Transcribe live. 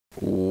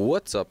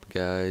What's up,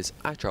 guys?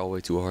 I try way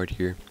too hard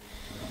here,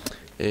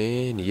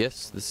 and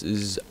yes, this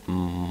is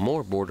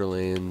more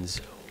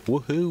Borderlands.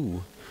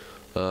 Woohoo!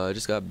 I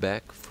just got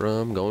back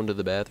from going to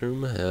the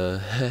bathroom,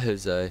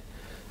 as I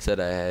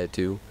said I had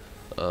to,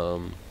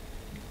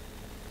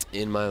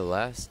 in my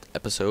last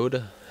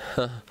episode.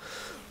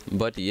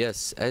 But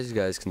yes, as you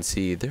guys can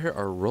see, there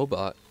are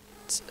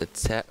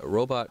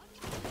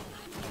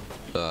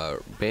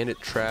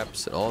bandit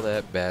traps and all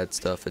that bad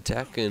stuff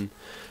attacking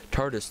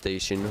TARDIS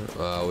station,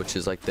 which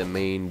is like the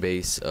main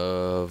base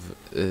of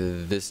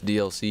this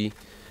DLC.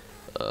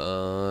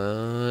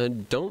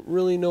 Don't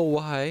really know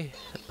why.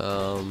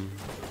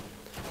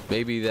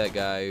 Maybe that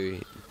guy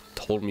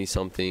told me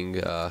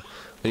something when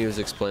he was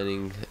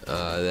explaining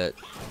that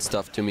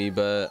stuff to me,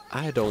 but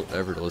I don't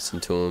ever listen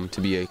to him, to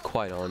be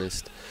quite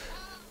honest.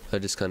 I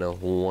just kind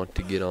of want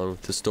to get on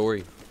with the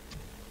story,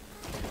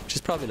 which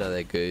is probably not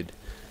that good.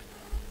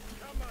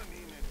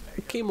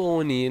 Come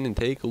on in and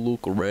take a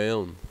look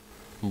around.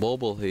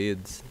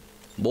 Bobbleheads.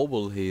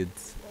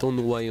 Don't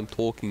know why I'm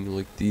talking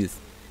like this.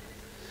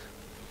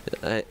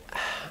 I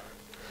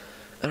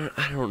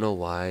don't know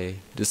why.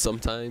 Just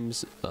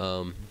sometimes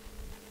I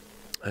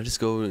just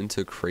go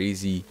into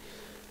crazy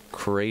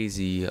what's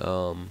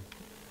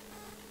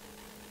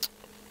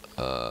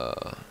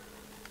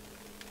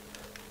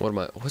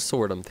the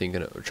word I'm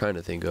thinking of, or trying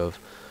to think of?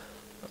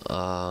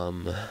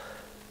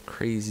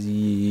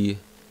 Crazy.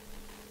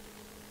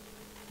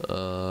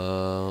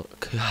 God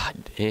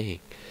dang.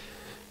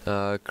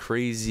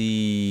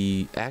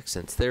 Crazy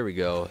accents. There we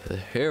go.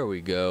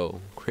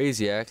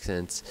 Crazy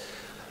accents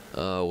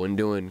when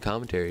doing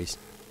commentaries,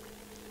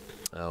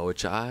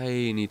 which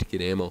I need to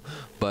get ammo.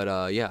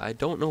 But yeah, I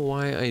don't know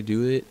why I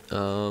do it.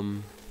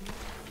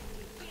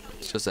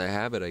 It's just a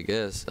habit, I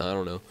guess. I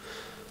don't know.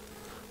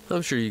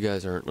 I'm sure you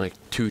guys aren't like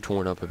too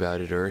torn up about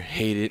it or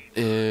hate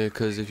it,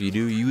 because if you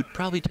do, you would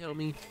probably tell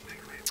me.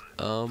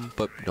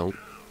 But don't,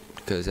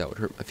 because that would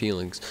hurt my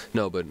feelings.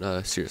 No,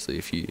 but seriously,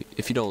 if you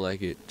don't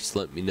like it, just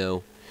let me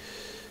know.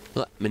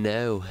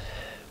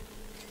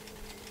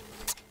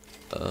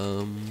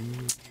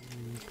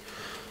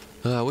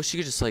 I wish you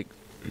could just like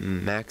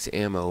max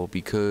ammo,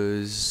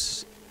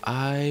 because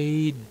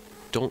I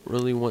don't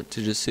really want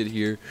to just sit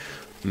here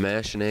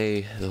mashing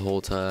A the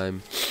whole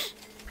time,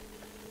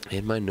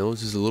 and my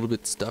nose is a little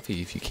bit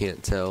stuffy if you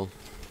can't tell.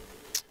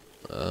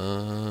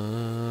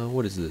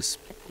 What is this?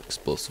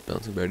 Explosive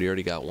bouncing bird. You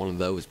already got one of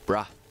those,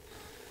 bruh.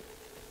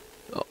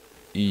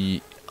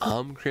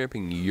 I'm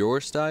cramping your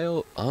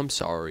style? I'm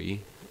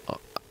sorry.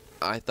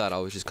 I thought I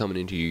was just coming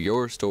into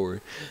your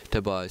store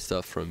to buy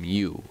stuff from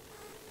you.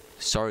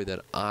 Sorry that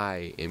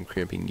I am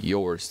cramping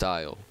your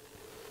style.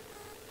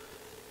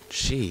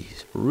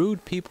 Jeez,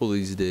 rude people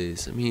these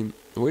days. I mean,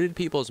 where did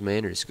people's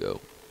manners go?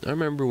 I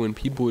remember when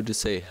people would just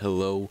say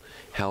hello,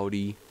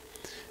 howdy,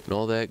 and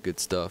all that good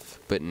stuff.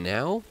 But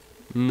now?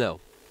 No.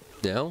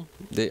 Now,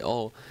 they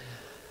all...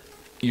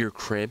 You're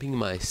cramping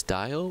my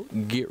style?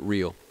 Get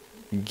real.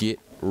 Get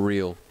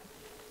real.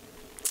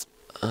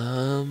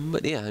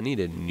 But yeah, I need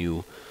a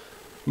new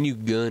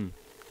gun.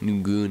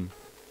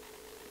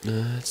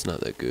 It's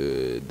not that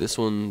good. This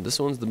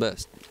one's the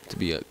best, to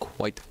be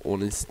quite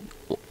honest.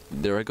 Oh,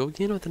 there I go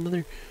again with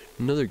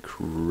another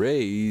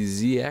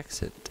crazy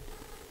accent.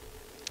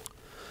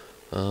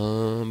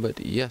 But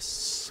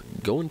yes,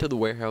 going to the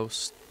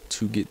warehouse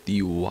to get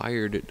the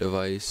wired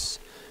device,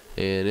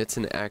 and it's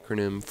an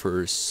acronym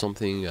for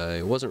something.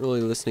 I wasn't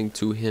really listening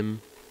to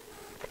him.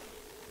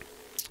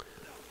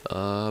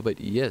 But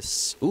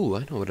yes. Ooh,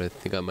 I know what I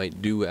think I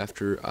might do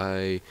after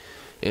I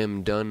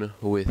am done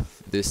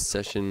with this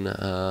session.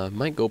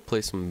 Might go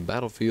play some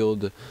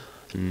Battlefield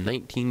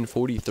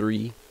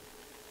 1943.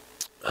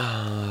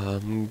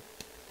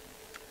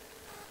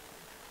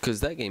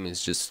 Cause that game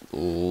is just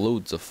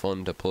loads of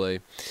fun to play.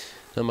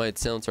 That might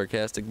sound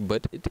sarcastic,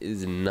 but it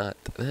is not.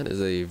 That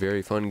is a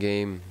very fun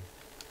game.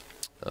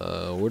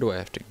 Where do I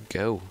have to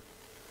go?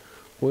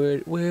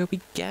 Where are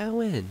we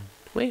going?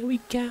 Where are we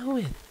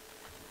going?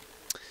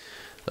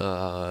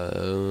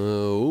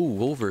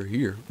 Over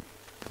here.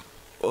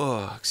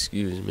 Oh,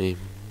 excuse me.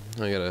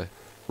 I gotta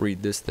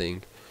read this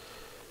thing.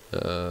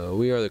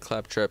 We are the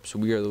claptraps.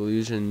 We are the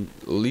Legion.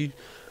 Oh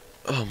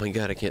my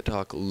God, I can't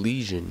talk.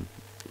 Legion,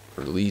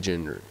 or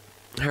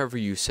however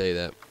you say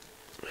that.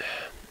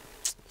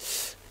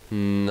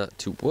 Not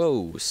too.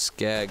 Whoa,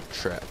 skag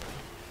trap.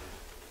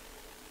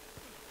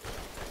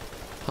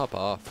 Hop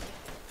off.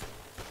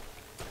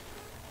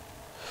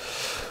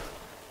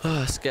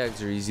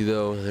 Skags are easy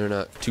though. They're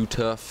not too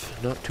tough.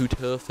 Not too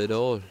tough at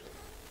all.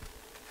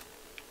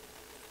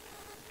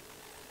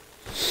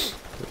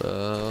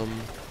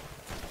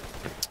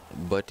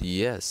 But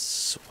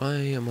yes, why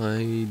am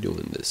I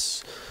doing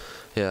this?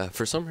 Yeah,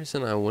 for some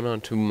reason I went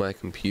onto my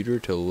computer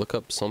to look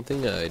up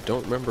something. I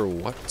don't remember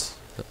what.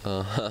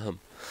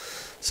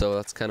 So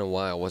that's kind of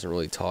why I wasn't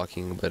really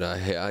talking. But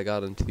I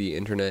got into the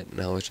internet and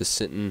I was just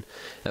sitting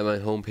at my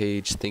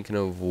homepage thinking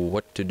of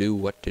what to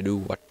do.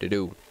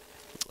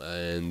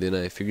 And then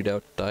I figured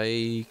out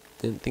I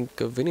didn't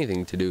think of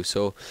anything to do.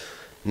 So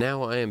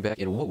Now I am back,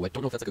 and whoa, I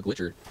don't know if that's like a glitch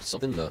or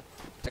something. The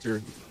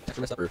texture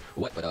messed up or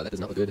what, but that does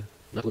not look good.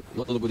 Not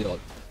look good at all.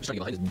 Just trying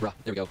to get behind this, bruh.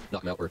 There we go.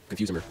 Knock him out or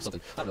confuse him or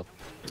something. I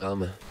don't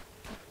know.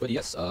 But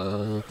yes,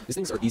 these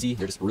things are easy.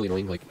 They're just really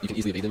annoying. Like, you can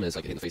easily evade them as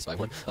like hit in the face by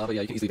one. But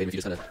yeah, you can easily evade them if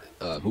you just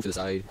kind of move to the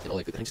side and all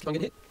that good. And just keep on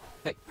getting hit.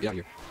 Hey, get out of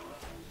here.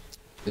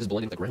 This is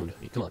blending with the ground.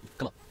 Come on,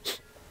 come on.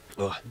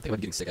 Ugh, I think I might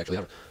be getting sick actually.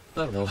 I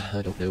don't know.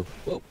 I don't know.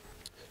 Whoa.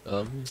 Why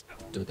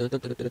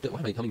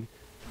am I humming?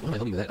 Why am I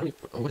humming that? I don't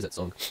even, what is that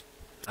song?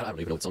 I don't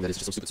even know what song that is.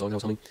 Just some stupid song I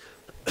was humming.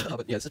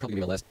 But yeah, this is probably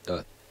gonna be my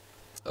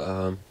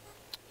last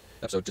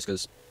episode, just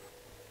because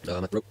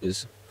my throat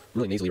is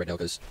really nasally right now,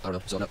 because I don't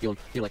know. So I'm not feeling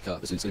like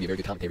this is gonna be a very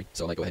good commentary.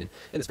 So I might go ahead and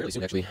end this fairly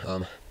soon actually.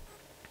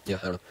 Yeah,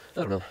 I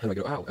don't know. How do I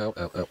go? Ow, ow,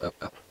 ow, ow, ow,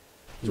 ow.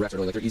 These rats are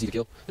annoying. Like, they're easy to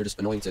kill. They're just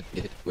annoying to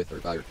get hit with or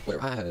by or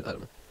whatever.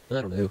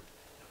 I don't know.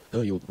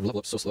 Oh, you'll level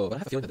up so slow, but I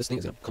have a feeling that this thing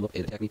is gonna come up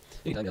and attack me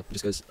anytime now,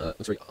 just because it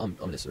looks very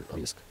ominous or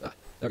ominous. I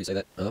already say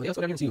that. Yeah, let's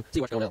go down here and see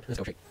what's going on. Let's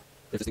go check.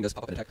 If this thing does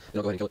pop up and attack, then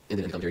I'll go ahead and kill it and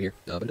then end the commentary here.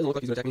 But it doesn't look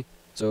like he's gonna attack me,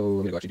 so I'm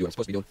gonna go actually do what I'm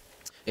supposed to be doing.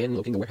 And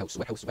locating the warehouse.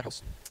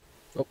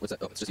 Oh, what's that?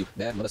 Oh, it's just you.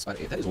 Bad mother spider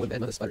ant. That is one bad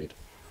mother spider ant.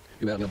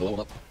 You bad, I'm gonna blow him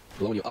up.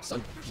 Blowing you up,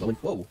 son. Blowing.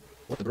 Whoa.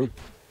 What the broom?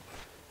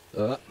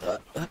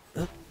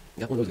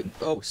 Got one of those.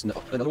 Oh,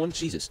 snap. Another one?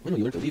 Jesus. When will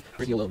you learn to leave?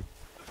 Bring me alone.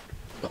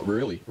 Oh,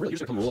 really? Really? You're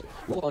just gonna come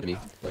roll up onto me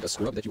like a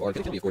scrub that you are.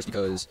 Gonna kill me, of course,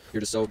 because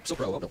you're just so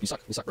pro. Oh, no, you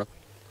suck, bro.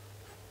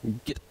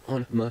 Get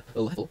on my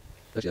level.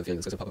 Actually, I have a feeling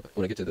this guy's gonna pop up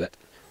when I get to that,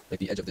 like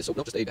the edge of this. Oh,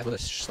 no, just a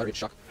bad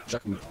shock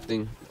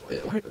thing.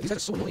 Why these guys are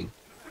so annoying.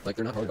 Like,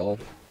 they're not hard at all.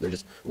 They're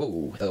just,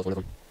 whoa, that was one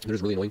of them. They're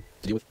just really annoying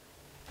to deal with.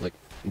 Like,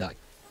 die.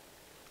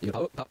 You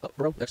gonna pop up,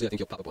 bro? Actually, I think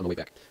you'll pop up on the way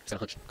back. It's kind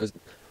of hunch, because,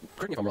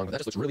 correct me if I'm wrong, but that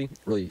just looks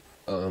really,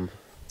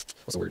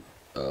 what's the word?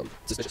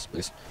 Suspicious, I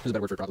guess. There's a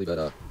better word for it probably, but,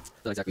 not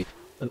exactly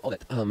all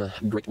that,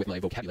 great with my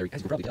vocabulary, as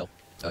you can probably tell.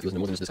 If you listen to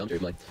more than just this commentary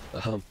of mine.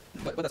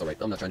 But that's alright.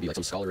 I'm not trying to be like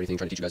some scholar or anything,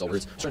 trying to teach you guys all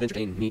words. I'm trying to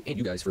entertain me and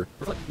you guys for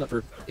fun, not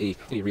for any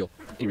real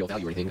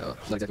value or anything. Not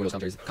exactly one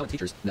of those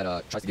commentators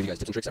that tries to give you guys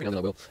tips and tricks. Every now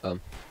and then I will.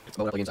 But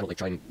when I play games, I don't like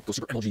try and go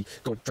super MLG,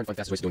 trying to find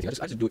fastest ways to do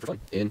anything. I just do it for fun.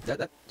 And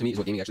that to me is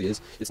what gaming actually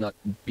is. It's not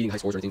beating high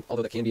scores or anything,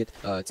 although that can be it.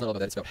 It's not all about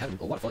that. It's about having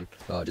a lot of fun.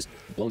 Just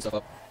blowing stuff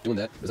up, doing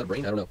that. Is that a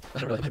brain? I don't know.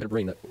 That might have a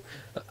brain.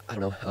 I don't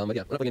know. But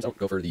yeah, when I play games, I don't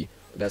go for the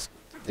best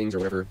things or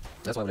whatever.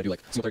 That's why when I do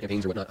like single player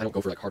campaigns or whatnot, I don't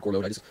go for like hardcore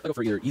mode. I go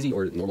for either easy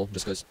or normal,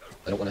 just because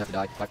I don't want to have to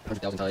die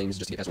 500,000 times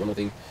just to get past one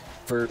little thing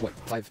for what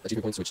 5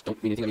 achievement points, which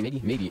don't mean anything. I mean,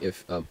 maybe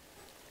if your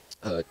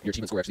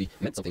achievement score actually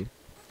meant something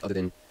other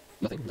than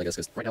nothing, I guess,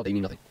 because right now they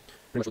mean nothing.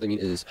 Pretty much what they mean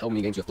is how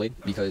many games you have played,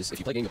 because if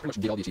you play a game, you'll pretty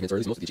much get all the achievements, or at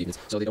least most of the achievements,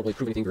 so they don't really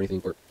prove anything or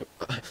anything, or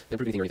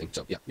improve anything or anything.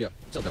 So yeah,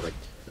 sounds about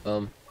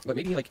right. But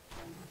maybe like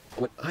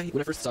when I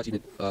first saw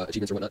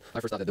achievements or whatnot, I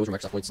first thought that those were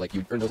Microsoft points. Like,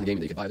 you earn those in the game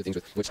and you could buy other things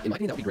with, which in my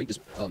opinion that would be great.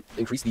 Just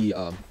increase the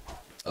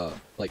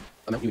like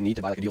amount you would need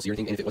to buy like a DLC or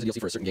anything. And if it was a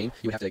DLC for a certain game,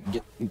 you would have to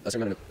get a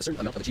certain amount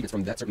of achievements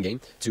from that certain game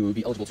to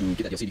be eligible to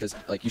get that DLC. Because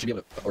like you should be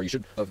able to, or you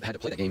should have had to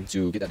play that game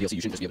to get that DLC.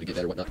 You shouldn't just be able to get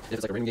that or whatnot. And if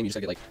it's like a random game, you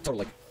just gotta get like total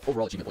like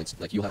overall achievement points.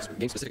 Like you'll have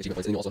game specific achievement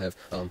points, and you also have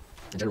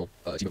general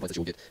achievement points that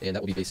you will get, and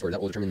that will be based, or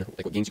that will determine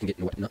like what games you can get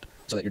and what not.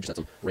 So that you're just not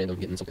some random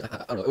getting something.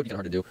 I don't know. It would be kind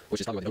of hard to do,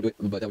 which is probably why they don't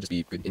do it. But that would just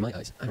be good in my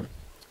eyes. I don't know.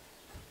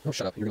 Oh,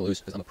 shut up. You're gonna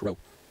lose, because I'm a pro.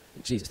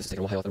 Jesus, this is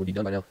taking a while. I thought it would be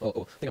done by now. Oh,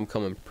 I think I'm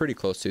coming pretty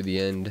close to the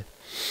end.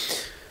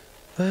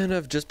 And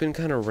I've just been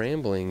kind of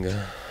rambling.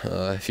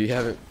 If you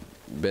haven't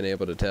been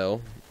able to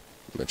tell,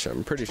 which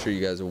I'm pretty sure you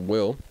guys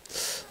will,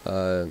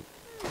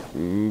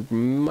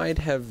 might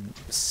have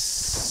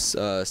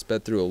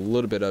sped through a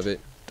little bit of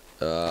it.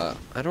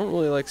 I don't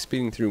really like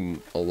speeding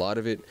through a lot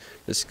of it,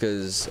 just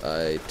because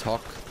I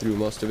talk through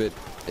most of it,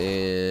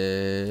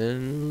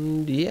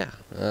 and yeah,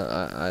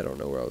 I don't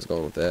know where I was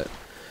going with that.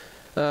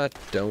 I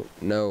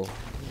don't know.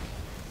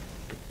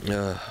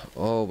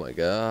 Oh my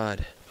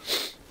god.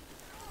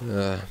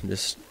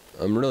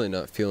 I'm really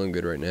not feeling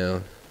good right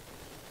now.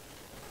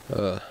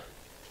 I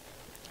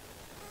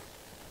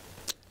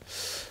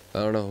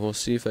don't know, we'll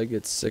see if I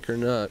get sick or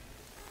not.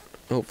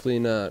 Hopefully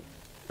not.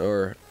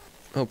 Or,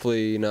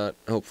 hopefully not.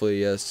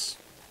 Hopefully yes.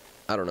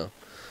 I don't know.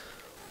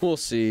 We'll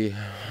see.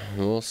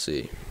 We'll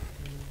see.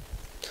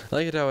 I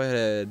like it how I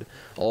had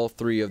all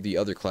 3 of the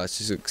other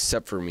classes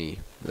except for me.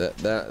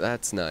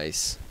 That's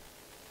nice.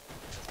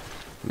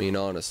 I mean,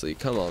 honestly,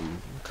 come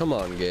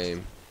on,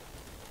 game.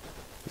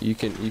 You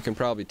can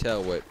probably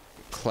tell what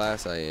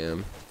class I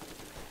am.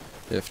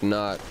 If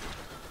not,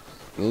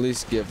 at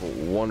least give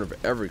one of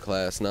every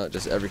class, not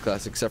just every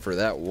class except for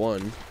that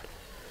one.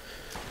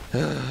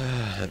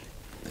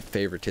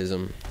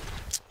 Favoritism.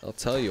 I'll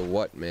tell you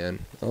what, man.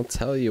 I'll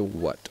tell you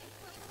what.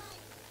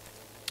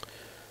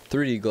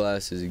 3D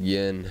glasses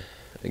again.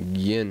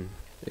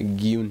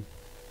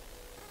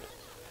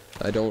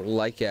 I don't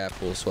like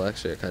apples, well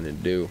actually I kind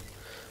of do.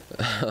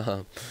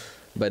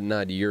 But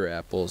not your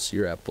apples.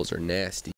 Your apples are nasty.